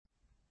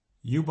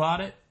You bought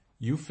it,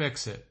 you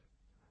fix it.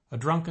 A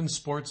drunken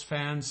sports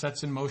fan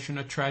sets in motion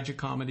a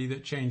tragicomedy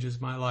that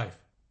changes my life.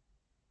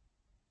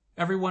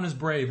 Everyone is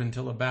brave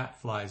until a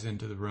bat flies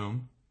into the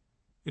room.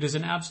 It is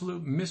an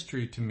absolute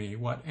mystery to me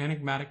what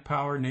enigmatic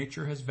power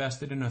nature has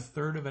vested in a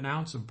third of an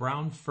ounce of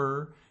brown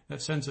fur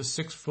that sends a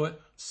 6'6",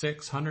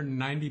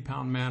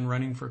 190-pound man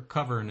running for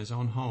cover in his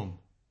own home.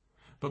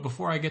 But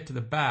before I get to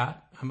the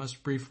bat, I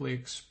must briefly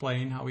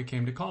explain how we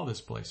came to call this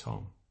place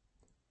home.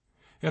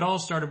 It all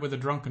started with a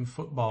drunken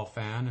football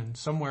fan, and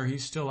somewhere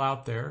he's still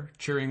out there,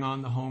 cheering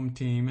on the home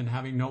team and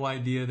having no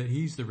idea that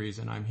he's the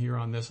reason I'm here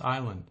on this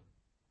island.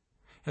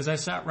 As I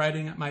sat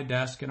writing at my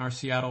desk in our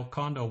Seattle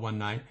condo one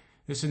night,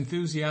 this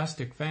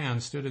enthusiastic fan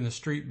stood in the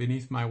street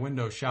beneath my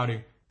window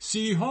shouting,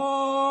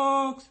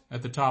 "Seahawks!"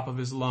 at the top of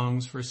his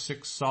lungs for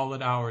 6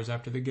 solid hours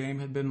after the game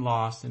had been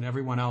lost and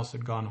everyone else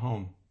had gone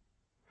home.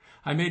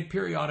 I made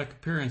periodic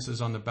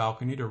appearances on the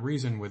balcony to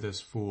reason with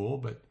this fool,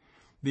 but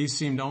these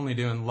seemed only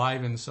to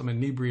enliven some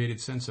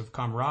inebriated sense of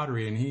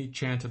camaraderie, and he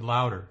chanted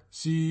louder,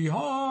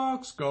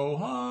 "Seahawks! Go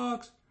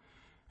Hawks!"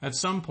 At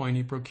some point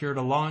he procured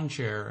a lawn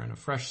chair and a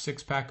fresh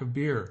 6-pack of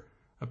beer,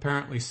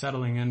 apparently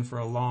settling in for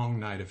a long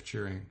night of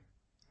cheering.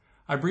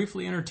 I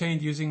briefly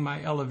entertained using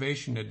my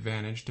elevation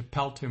advantage to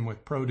pelt him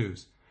with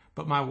produce,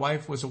 but my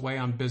wife was away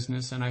on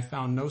business and I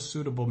found no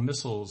suitable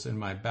missiles in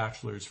my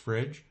bachelor's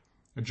fridge.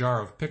 A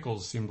jar of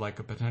pickles seemed like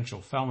a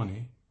potential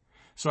felony.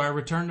 So I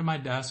returned to my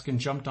desk and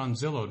jumped on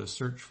Zillow to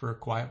search for a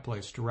quiet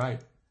place to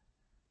write.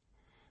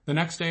 The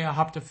next day I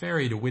hopped a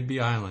ferry to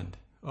Whidbey Island.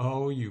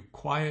 Oh, you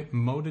quiet,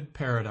 moated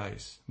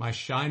paradise, my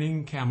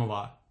shining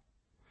Camelot.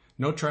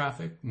 No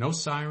traffic, no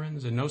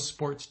sirens, and no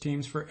sports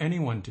teams for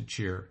anyone to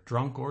cheer,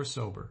 drunk or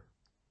sober.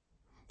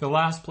 The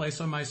last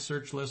place on my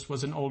search list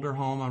was an older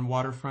home on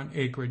waterfront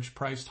acreage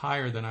priced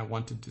higher than I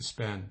wanted to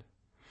spend.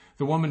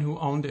 The woman who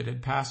owned it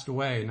had passed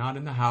away, not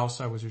in the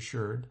house, I was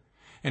assured,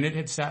 and it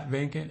had sat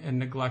vacant and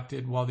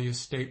neglected while the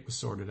estate was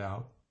sorted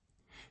out.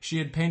 She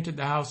had painted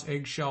the house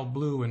eggshell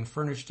blue and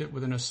furnished it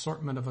with an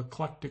assortment of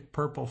eclectic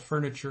purple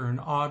furniture and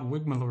odd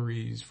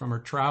wigmaleries from her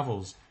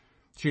travels.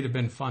 She'd have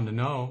been fun to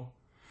know.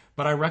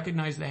 But I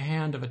recognized the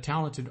hand of a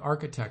talented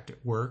architect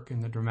at work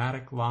in the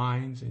dramatic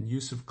lines and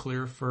use of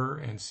clear fir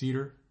and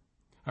cedar.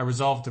 I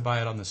resolved to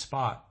buy it on the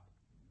spot.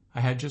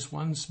 I had just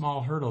one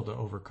small hurdle to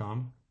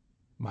overcome: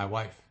 my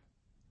wife.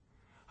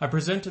 I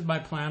presented my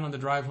plan on the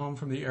drive home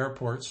from the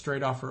airport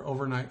straight off her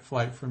overnight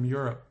flight from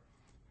Europe.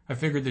 I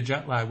figured the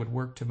jet lag would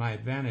work to my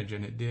advantage,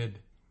 and it did.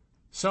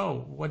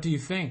 "So, what do you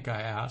think?"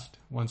 I asked,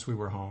 once we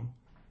were home.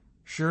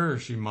 "Sure,"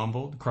 she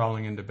mumbled,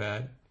 crawling into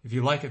bed. "If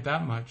you like it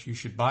that much, you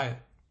should buy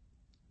it."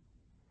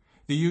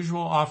 The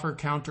usual offer,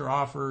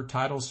 counter-offer,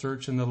 title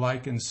search, and the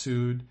like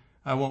ensued.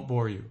 I won't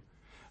bore you.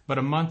 But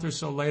a month or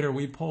so later,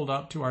 we pulled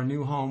up to our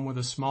new home with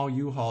a small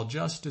U-Haul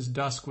just as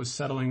dusk was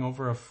settling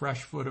over a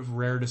fresh foot of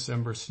rare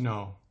December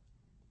snow.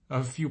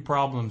 A few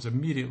problems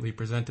immediately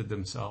presented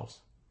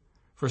themselves.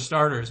 For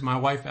starters, my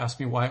wife asked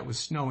me why it was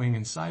snowing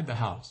inside the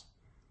house.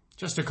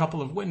 "Just a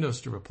couple of windows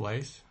to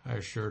replace," I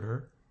assured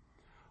her.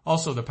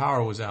 Also, the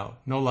power was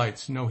out. No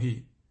lights, no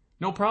heat.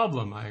 "No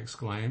problem," I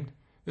exclaimed.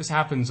 "This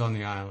happens on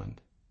the island."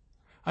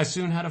 I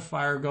soon had a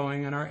fire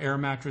going and our air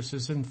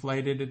mattresses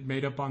inflated and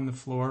made up on the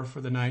floor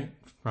for the night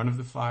in front of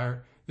the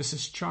fire. This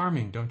is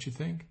charming, don't you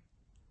think?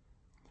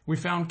 We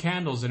found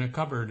candles in a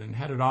cupboard and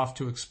headed off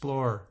to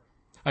explore.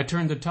 I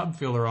turned the tub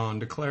filler on,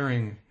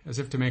 declaring, as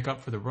if to make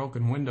up for the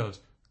broken windows,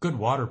 "Good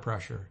water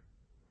pressure."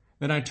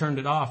 Then I turned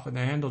it off and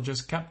the handle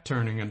just kept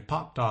turning and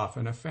popped off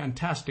and a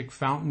fantastic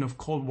fountain of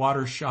cold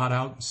water shot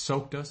out and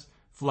soaked us,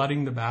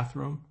 flooding the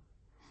bathroom.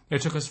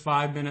 It took us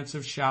 5 minutes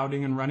of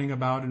shouting and running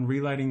about and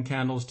relighting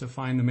candles to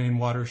find the main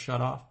water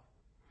shut-off.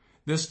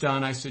 This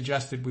done, I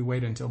suggested we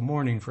wait until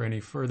morning for any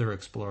further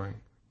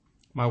exploring.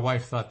 My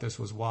wife thought this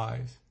was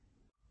wise.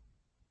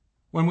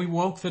 When we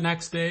woke the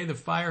next day, the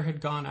fire had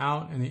gone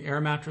out and the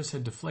air mattress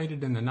had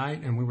deflated in the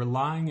night, and we were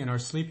lying in our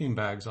sleeping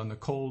bags on the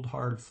cold,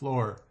 hard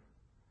floor.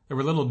 There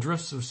were little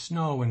drifts of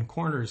snow in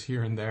corners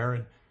here and there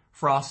and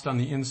frost on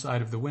the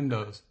inside of the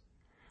windows.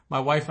 My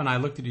wife and I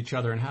looked at each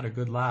other and had a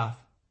good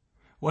laugh.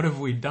 "What have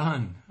we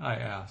done?" I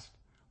asked.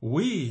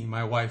 "We,"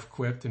 my wife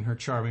quipped in her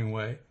charming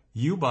way.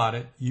 "You bought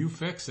it, you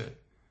fix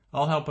it.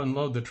 I'll help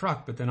unload the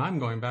truck, but then I'm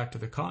going back to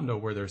the condo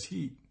where there's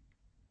heat."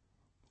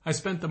 I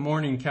spent the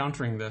morning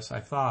countering this, I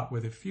thought,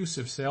 with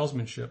effusive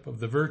salesmanship of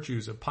the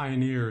virtues of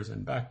pioneers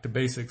and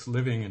back-to-basics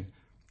living and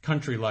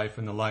country life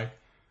and the like,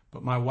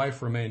 but my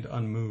wife remained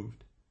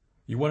unmoved.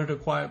 "You wanted a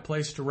quiet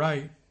place to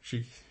write."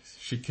 She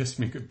kissed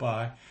me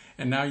goodbye.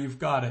 "And now you've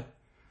got it.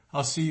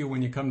 I'll see you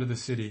when you come to the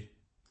city."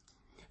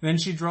 Then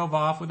she drove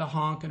off with a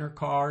honk in her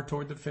car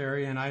toward the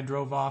ferry, and I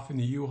drove off in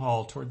the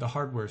U-Haul toward the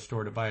hardware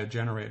store to buy a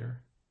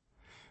generator.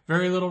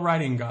 Very little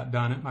writing got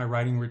done at my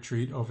writing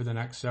retreat over the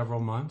next several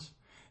months.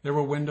 There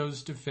were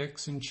windows to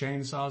fix and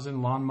chainsaws and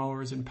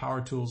lawnmowers and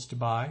power tools to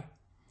buy.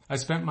 I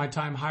spent my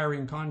time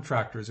hiring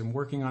contractors and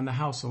working on the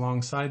house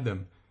alongside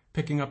them,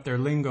 picking up their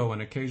lingo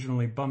and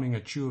occasionally bumming a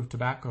chew of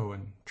tobacco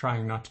and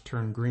trying not to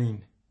turn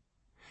green.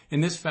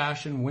 In this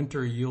fashion,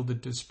 winter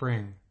yielded to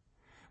spring.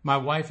 My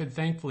wife had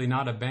thankfully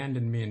not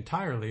abandoned me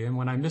entirely, and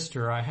when I missed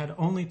her, I had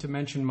only to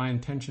mention my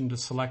intention to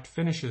select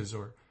finishes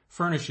or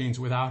furnishings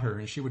without her,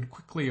 and she would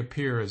quickly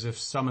appear as if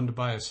summoned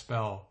by a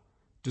spell.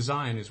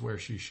 Design is where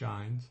she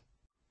shines.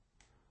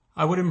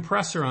 I would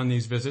impress her on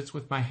these visits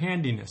with my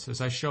handiness as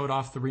I showed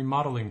off the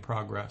remodeling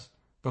progress,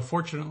 but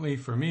fortunately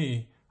for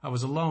me, I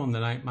was alone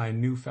the night my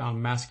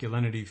newfound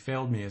masculinity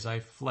failed me as I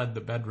fled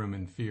the bedroom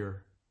in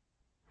fear.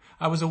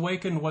 I was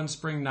awakened one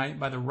spring night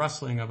by the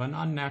rustling of an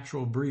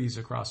unnatural breeze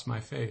across my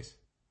face.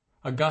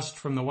 A gust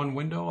from the one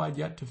window I'd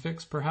yet to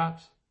fix,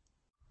 perhaps?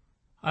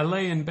 I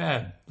lay in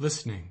bed,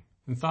 listening,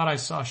 and thought I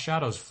saw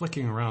shadows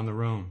flicking around the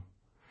room.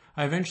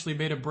 I eventually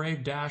made a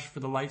brave dash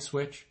for the light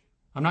switch.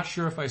 I'm not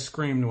sure if I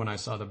screamed when I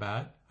saw the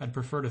bat. I'd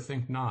prefer to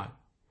think not.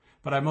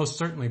 But I most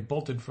certainly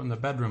bolted from the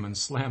bedroom and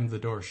slammed the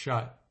door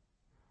shut.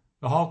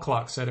 The hall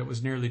clock said it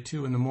was nearly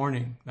 2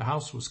 a.m. The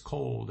house was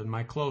cold, and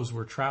my clothes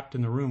were trapped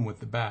in the room with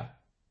the bat.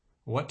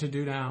 What to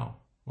do now?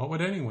 What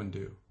would anyone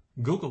do?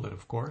 Google it,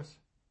 of course.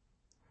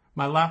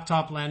 My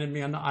laptop landed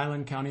me on the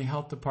Island County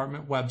Health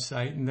Department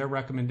website, and their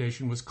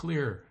recommendation was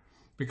clear.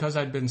 Because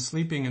I'd been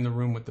sleeping in the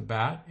room with the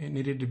bat, it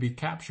needed to be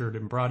captured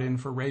and brought in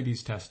for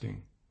rabies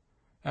testing.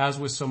 As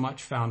with so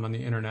much found on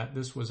the internet,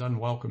 this was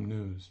unwelcome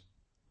news.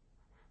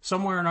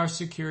 Somewhere in our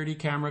security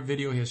camera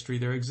video history,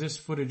 there exists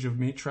footage of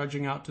me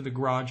trudging out to the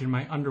garage in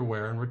my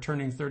underwear and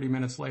returning 30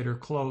 minutes later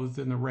clothed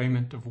in the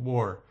raiment of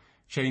war,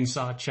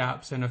 chainsaw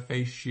chaps and a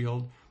face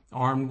shield,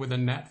 armed with a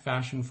net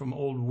fashioned from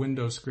old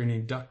window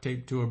screening duct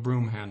taped to a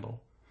broom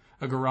handle,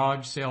 a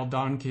garage sale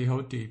Don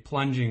Quixote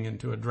plunging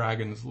into a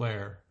dragon's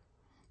lair.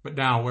 But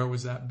now, where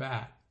was that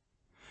bat?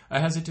 A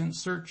hesitant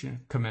search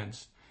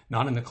commenced.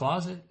 Not in the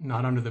closet,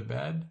 not under the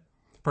bed.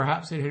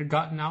 Perhaps it had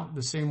gotten out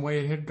the same way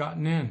it had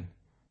gotten in.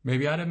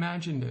 Maybe I'd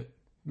imagined it.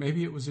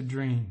 Maybe it was a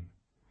dream.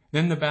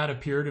 Then the bat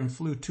appeared and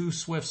flew 2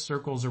 swift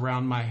circles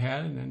around my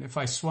head, and if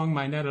I swung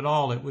my net at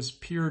all, it was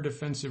pure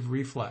defensive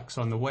reflex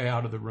on the way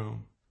out of the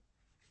room.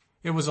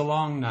 It was a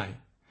long night.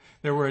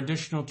 There were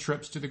additional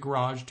trips to the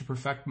garage to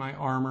perfect my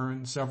armor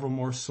and several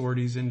more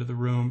sorties into the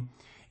room,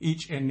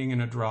 each ending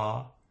in a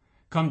draw.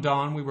 Come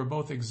dawn, we were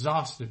both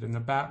exhausted, and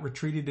the bat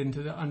retreated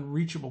into the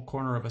unreachable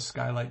corner of a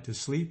skylight to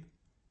sleep,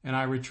 and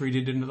I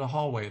retreated into the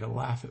hallway to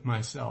laugh at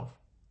myself.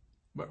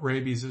 But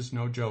rabies is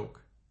no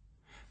joke,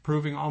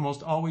 proving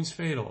almost always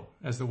fatal,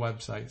 as the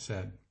website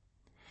said.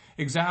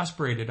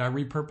 Exasperated, I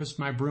repurposed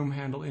my broom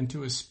handle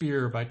into a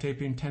spear by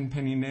taping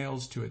 10-penny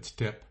nails to its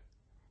tip.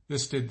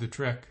 This did the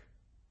trick.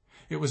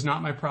 It was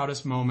not my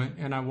proudest moment,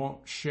 and I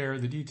won't share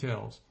the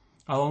details.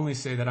 I'll only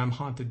say that I'm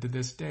haunted to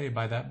this day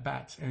by that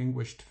bat's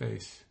anguished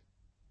face.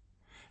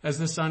 As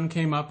the sun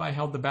came up, I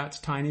held the bat's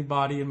tiny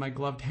body in my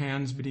gloved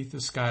hands beneath the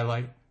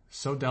skylight,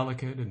 so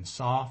delicate and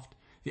soft,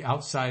 the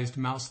outsized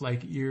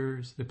mouse-like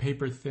ears, the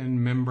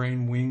paper-thin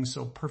membrane wings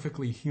so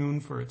perfectly hewn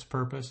for its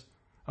purpose,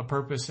 a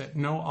purpose at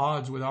no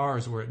odds with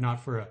ours were it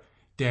not for a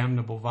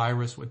damnable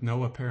virus with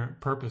no apparent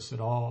purpose at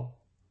all.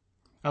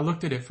 I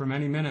looked at it for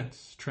many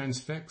minutes,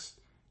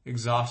 transfixed,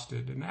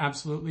 exhausted, and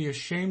absolutely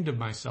ashamed of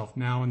myself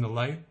now in the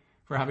light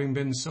for having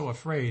been so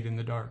afraid in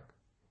the dark.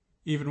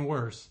 Even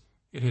worse,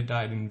 it had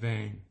died in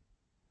vain.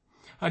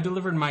 I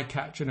delivered my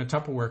catch in a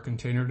Tupperware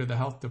container to the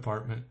health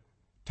department.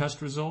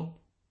 Test result?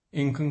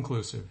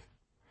 Inconclusive.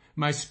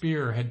 My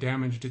spear had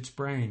damaged its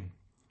brain.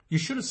 You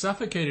should have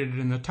suffocated it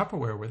in the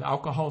Tupperware with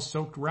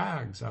alcohol-soaked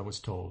rags, I was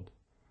told.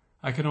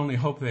 I can only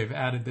hope they've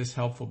added this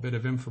helpful bit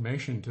of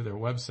information to their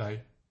website.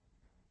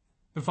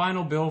 The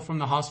final bill from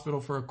the hospital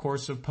for a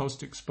course of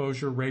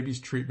post-exposure rabies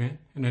treatment,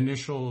 an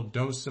initial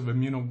dose of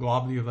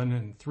immunoglobulin,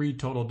 and 3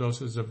 total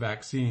doses of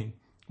vaccine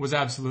was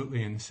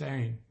absolutely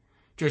insane,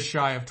 just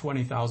shy of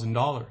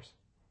 $20,000.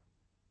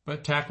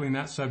 But tackling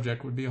that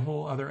subject would be a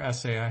whole other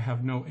essay I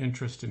have no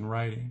interest in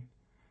writing.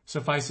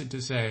 Suffice it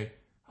to say,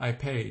 I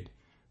paid,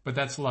 but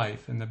that's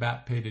life, and the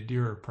bat paid a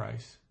dearer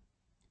price.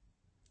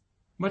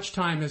 Much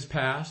time has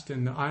passed,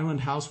 and the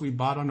island house we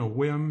bought on a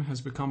whim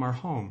has become our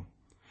home.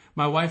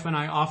 My wife and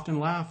I often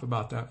laugh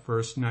about that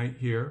first night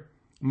here,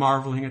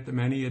 marveling at the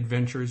many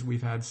adventures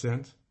we've had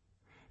since.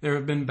 There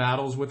have been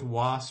battles with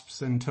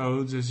wasps and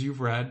toads, as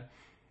you've read,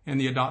 and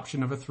the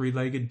adoption of a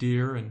 3-legged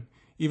deer, and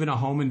even a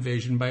home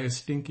invasion by a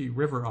stinky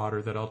river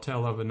otter that I'll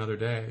tell of another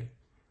day.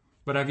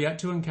 But I've yet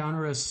to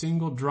encounter a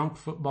single drunk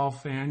football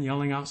fan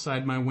yelling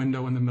outside my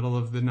window in the middle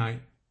of the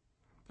night.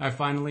 I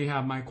finally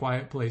have my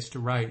quiet place to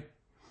write,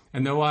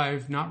 and though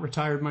I've not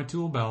retired my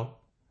tool belt,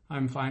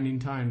 I'm finding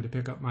time to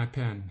pick up my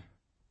pen.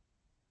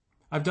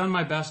 I've done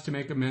my best to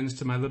make amends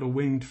to my little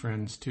winged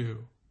friends,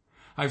 too.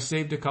 I've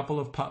saved a couple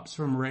of pups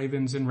from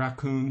ravens and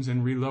raccoons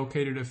and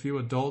relocated a few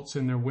adults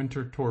in their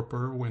winter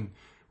torpor when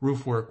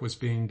roof work was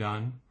being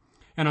done.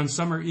 And on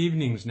summer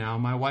evenings now,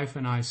 my wife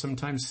and I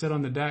sometimes sit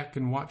on the deck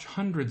and watch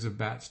hundreds of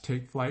bats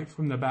take flight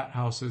from the bat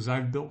houses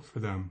I've built for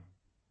them.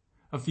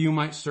 A few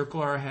might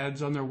circle our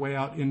heads on their way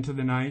out into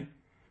the night,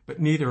 but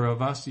neither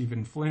of us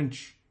even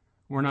flinch.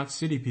 We're not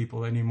city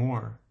people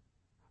anymore.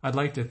 I'd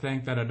like to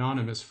thank that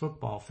anonymous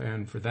football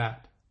fan for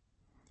that.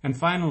 And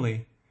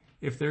finally,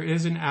 if there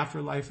is an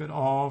afterlife at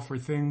all for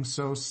things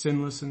so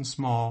sinless and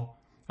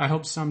small, I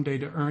hope someday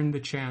to earn the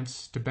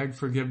chance to beg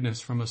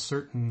forgiveness from a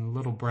certain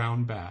little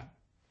brown bat.